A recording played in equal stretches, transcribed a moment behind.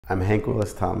I'm Hank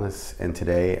Willis Thomas, and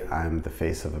today I'm the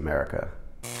face of America.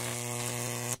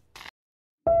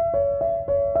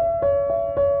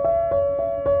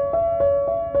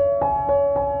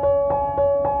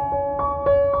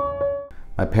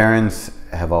 My parents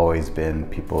have always been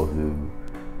people who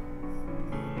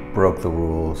broke the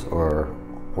rules or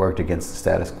worked against the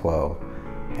status quo,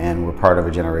 and were part of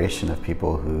a generation of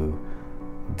people who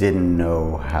didn't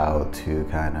know how to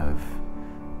kind of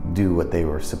do what they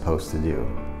were supposed to do,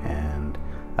 and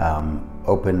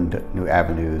opened new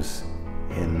avenues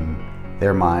in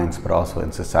their minds, but also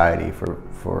in society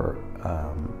for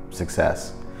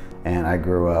success. And I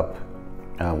grew up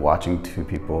watching two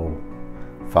people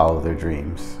follow their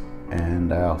dreams,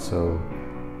 and I also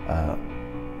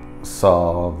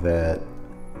saw that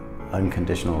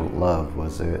unconditional love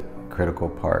was a critical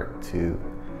part to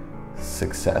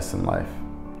success in life.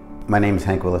 My name is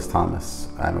Hank Willis Thomas.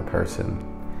 I'm a person,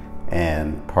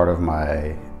 and part of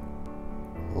my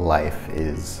life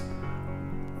is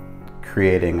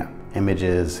creating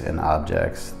images and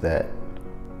objects that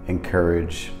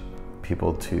encourage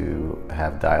people to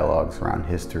have dialogues around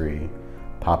history,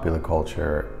 popular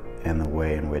culture, and the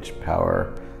way in which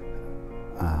power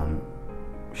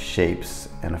shapes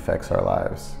and affects our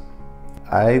lives.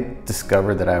 I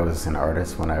discovered that I was an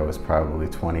artist when I was probably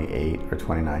 28 or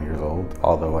 29 years old,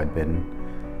 although I'd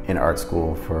been in art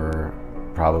school for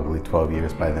probably 12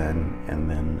 years by then,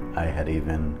 and then I had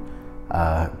even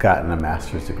gotten a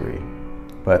master's degree.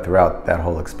 But throughout that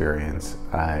whole experience,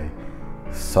 I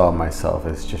saw myself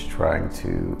as just trying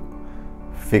to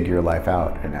figure life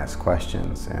out and ask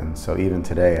questions. And so even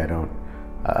today, I don't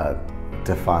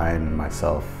define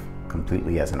myself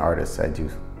completely as an artist. I do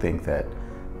think that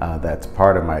that's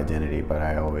part of my identity, but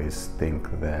I always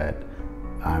think that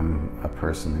I'm a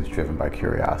person who's driven by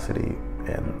curiosity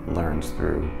and learns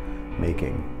through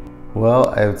making. Well,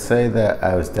 I would say that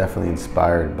I was definitely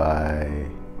inspired by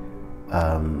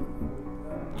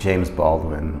James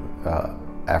Baldwin,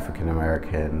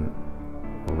 African-American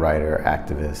writer,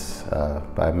 activist,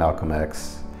 by Malcolm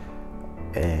X,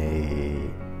 a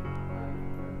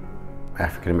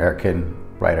African-American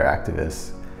writer,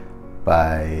 activist,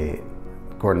 by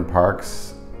Gordon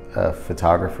Parks, a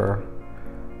photographer,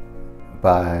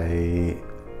 by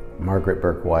Margaret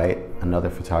Burke White, another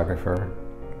photographer.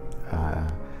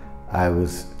 I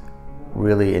was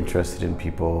really interested in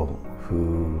people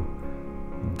who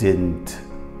didn't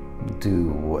do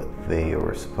what they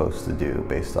were supposed to do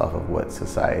based off of what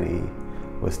society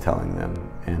was telling them.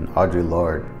 And Audre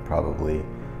Lorde probably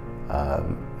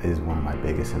is one of my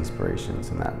biggest inspirations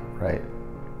in that, right?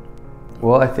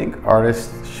 Well, I think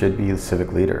artists should be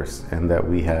civic leaders, and that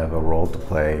we have a role to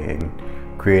play in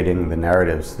creating the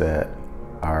narratives that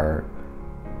our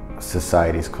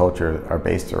society's culture are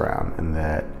based around, and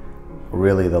that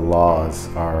really the laws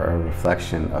are a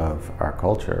reflection of our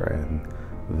culture,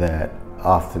 and that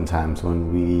oftentimes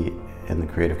when we in the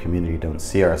creative community don't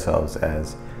see ourselves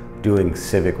as doing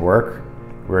civic work,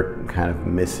 we're kind of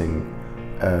missing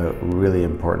a really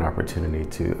important opportunity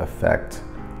to affect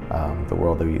the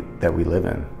world that we live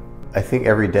in. I think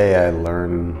every day I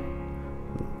learn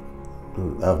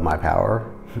of my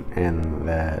power, and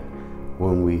that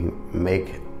when we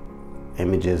make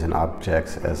images and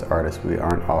objects as artists, we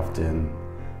aren't often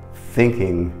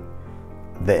thinking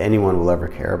that anyone will ever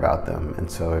care about them.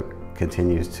 And so it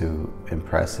continues to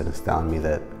impress and astound me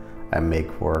that I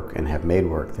make work and have made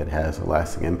work that has a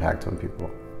lasting impact on people.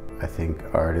 I think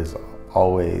art is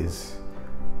always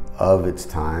of its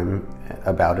time,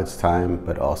 about its time,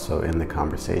 but also in the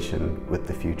conversation with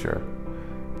the future.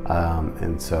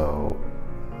 And so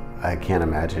I can't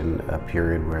imagine a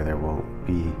period where there won't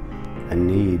be a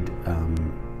need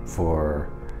for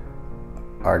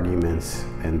arguments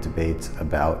and debates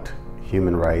about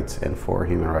human rights and for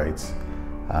human rights,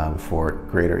 for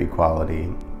greater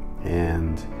equality.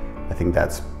 And I think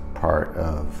that's part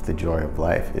of the joy of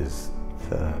life, is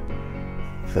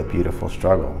the beautiful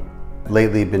struggle.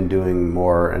 Lately been doing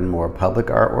more and more public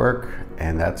artwork,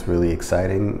 and that's really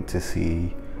exciting to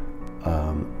see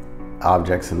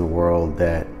objects in the world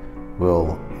that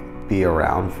will be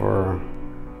around for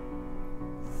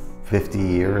 50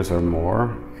 years or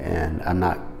more. And I'm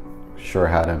not sure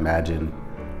how to imagine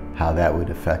how that would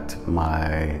affect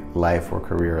my life or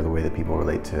career, or the way that people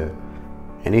relate to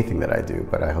anything that I do.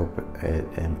 But I hope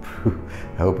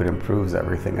it improves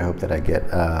everything. I hope that I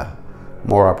get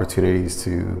more opportunities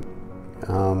to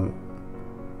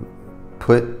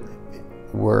put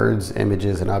words,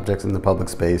 images, and objects in the public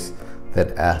space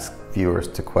that ask viewers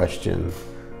to question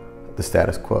the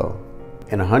status quo.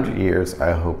 In 100 years,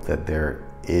 I hope that there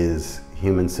is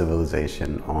human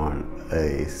civilization on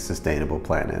a sustainable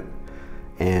planet,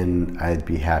 and I'd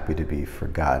be happy to be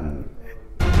forgotten.